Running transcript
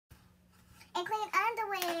and clean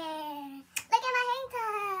underwear. Look at my hang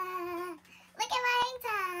time. Look at my hang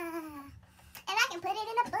time. And I can put it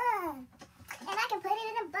in a bun. And I can put it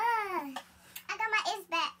in a bun. I got my itch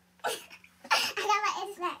back. I got my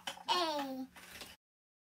itch back. Hey.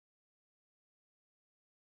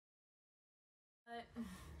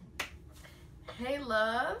 Hey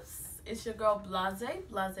loves, it's your girl Blase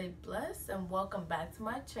Bless, and welcome back to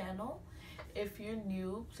my channel. If you're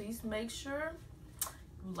new, please make sure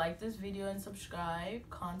you like this video and subscribe.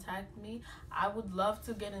 Contact me. I would love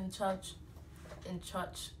to get in touch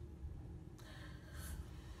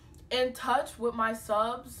with my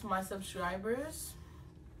subscribers,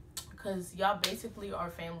 because y'all basically are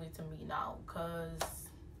family to me now, because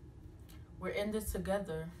we're in this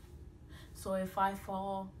together. So if I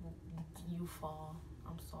fall, you fall.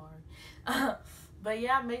 I'm sorry. But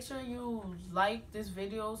yeah, make sure you like this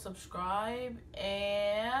video, subscribe,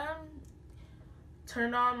 and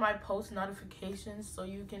turn on my post notifications so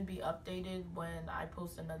you can be updated when I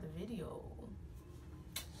post another video.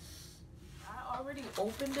 I already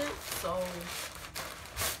opened it, so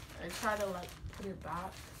I try to like put it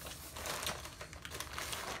back.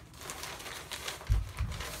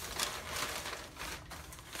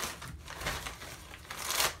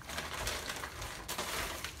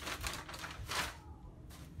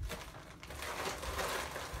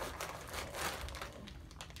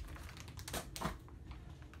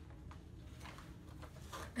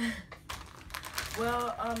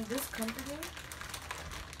 Well, this company,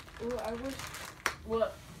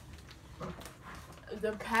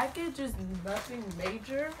 the package is nothing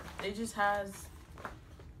major. It just has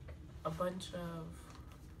a bunch of,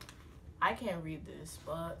 I can't read this,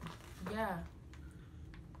 but yeah,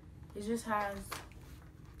 it just has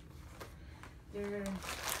their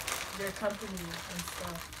company and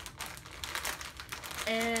stuff.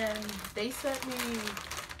 And they sent me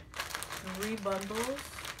 3 bundles.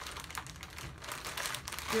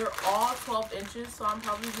 They're all 12 inches, so I'm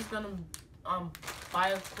probably just gonna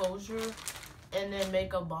buy a closure and then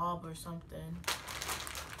make a bob or something.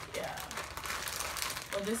 Yeah.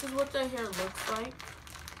 Well, this is what the hair looks like.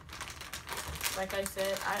 Like I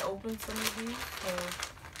said, I opened some of these, so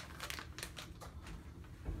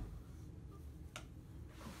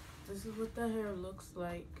this is what the hair looks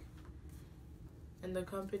like. And the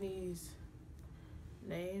company's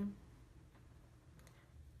name.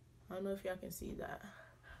 I don't know if y'all can see that.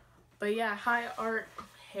 But yeah, Haiyi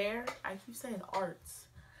Hair. I keep saying arts.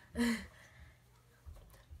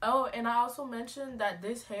 Oh, and I also mentioned that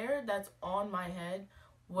this hair that's on my head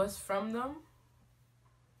was from them.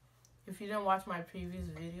 If you didn't watch my previous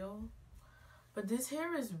video. But this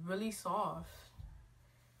hair is really soft.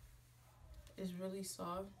 It's really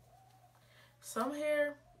soft. Some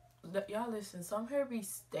hair, y'all listen, some hair be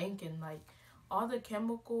stinking. Like, all the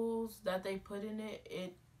chemicals that they put in it,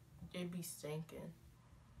 it be stinking.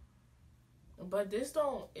 But this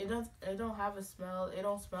it don't have a smell. It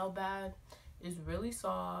don't smell bad. It's really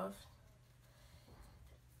soft.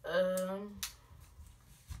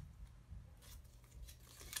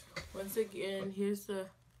 Once again, here's the,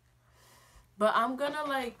 but I'm gonna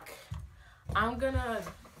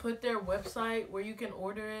put their website where you can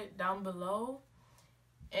order it down below.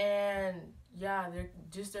 And yeah, they're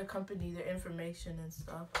just their company, their information and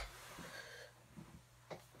stuff.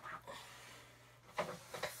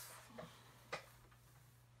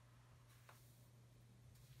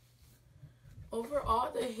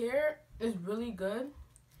 Overall, the hair is really good.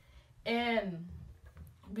 And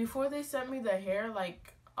before they sent me the hair,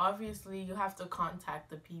 like, obviously you have to contact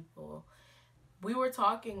the people. We were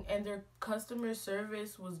talking and their customer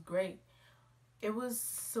service was great. It was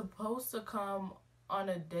supposed to come on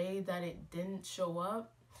a day that it didn't show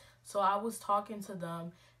up. So I was talking to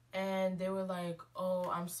them and they were like, "Oh,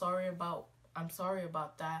 I'm sorry about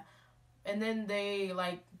that." And then they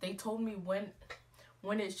told me when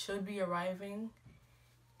it should be arriving,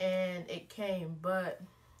 and it came. But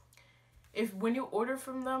when you order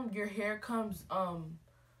from them, your hair comes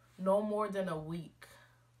no more than a week.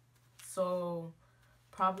 So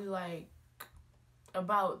probably like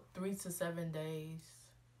about 3 to 7 days.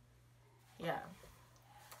 Yeah.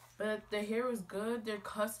 But the hair is good. Their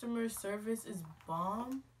customer service is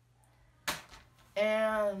bomb.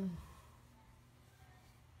 And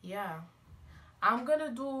yeah, I'm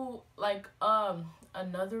gonna do like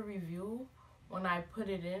another review when I put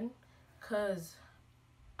it in, cause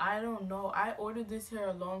I don't know, I ordered this hair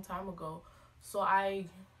a long time ago, so I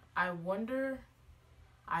wonder,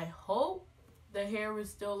 I hope the hair is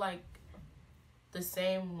still like the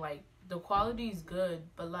same, like the quality is good,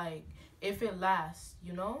 but like if it lasts,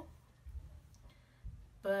 you know.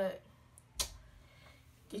 But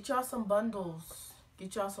Get y'all some bundles.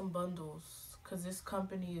 Get y'all some bundles. Because this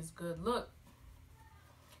company is good. Look.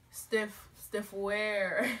 Stiff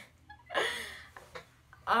wear.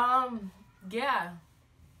 Yeah.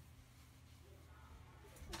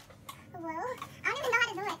 Well, I don't even know how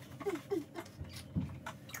to do it.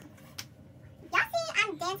 Y'all see,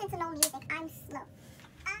 I'm dancing to no music. I'm slow.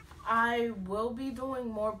 I will be doing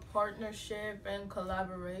more partnership and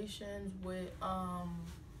collaborations with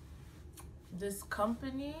this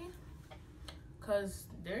company, because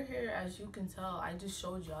their hair, as you can tell, I just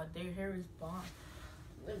showed y'all, their hair is bomb.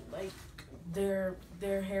 Like their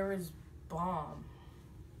hair is bomb.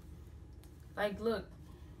 Like, look,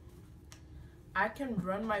 I can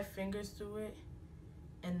run my fingers through it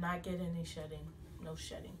and not get any shedding. No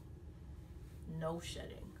shedding. No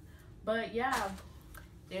shedding. But yeah,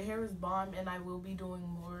 their hair is bomb, and I will be doing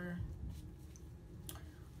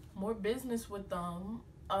more business with them.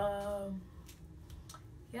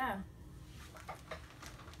 Yeah.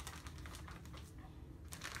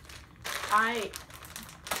 I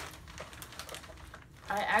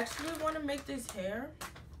actually want to make this hair,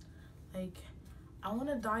 like, I want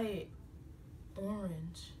to dye it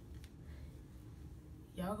orange.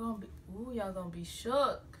 Y'all gonna be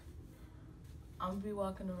shook. I'm gonna be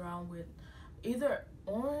walking around with either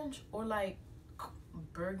orange or like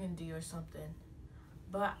burgundy or something.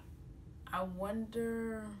 But I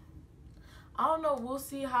wonder, I don't know, we'll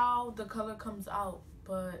see how the color comes out.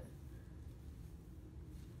 But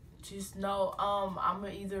just know I'm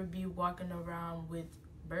gonna either be walking around with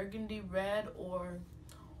burgundy red or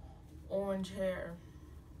orange hair.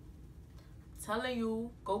 I'm telling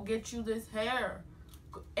you, go get you this hair.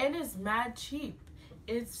 And it's mad cheap.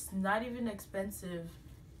 It's not even expensive.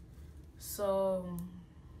 So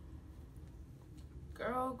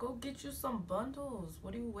girl, go get you some bundles.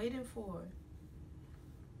 What are you waiting for?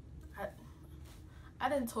 I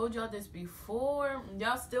done told y'all this before.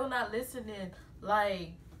 Y'all still not listening.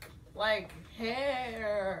 Like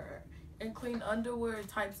hair and clean underwear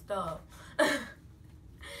type stuff.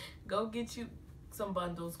 Go get you some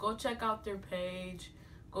bundles. Go check out their page.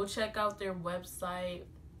 Go check out their website.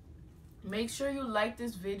 Make sure you like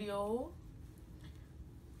this video.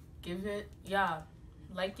 Give it,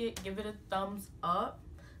 like it. Give it a thumbs up.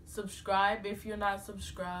 Subscribe if you're not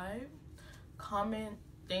subscribed. Comment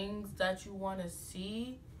things that you want to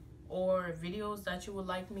see or videos that you would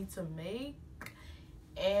like me to make.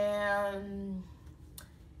 And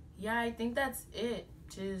yeah, I think that's it.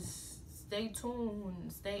 Just stay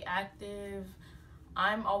tuned, stay active.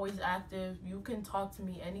 I'm always active. You can talk to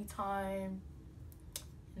me anytime.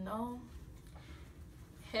 You know,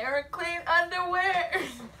 hair clean underwear.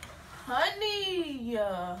 Honey,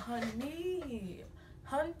 hunty.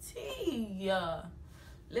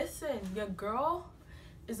 Listen, your girl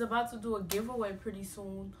is about to do a giveaway pretty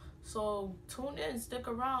soon. So tune in, stick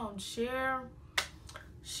around, share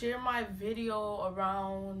my video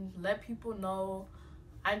around, let people know.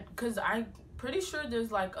 Cause I'm pretty sure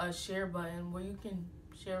there's like a share button where you can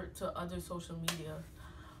share it to other social media.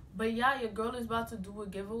 But yeah, your girl is about to do a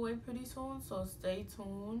giveaway pretty soon, so stay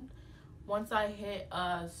tuned. Once I hit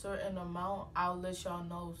a certain amount, I'll let y'all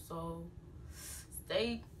know. So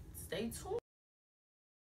stay tuned.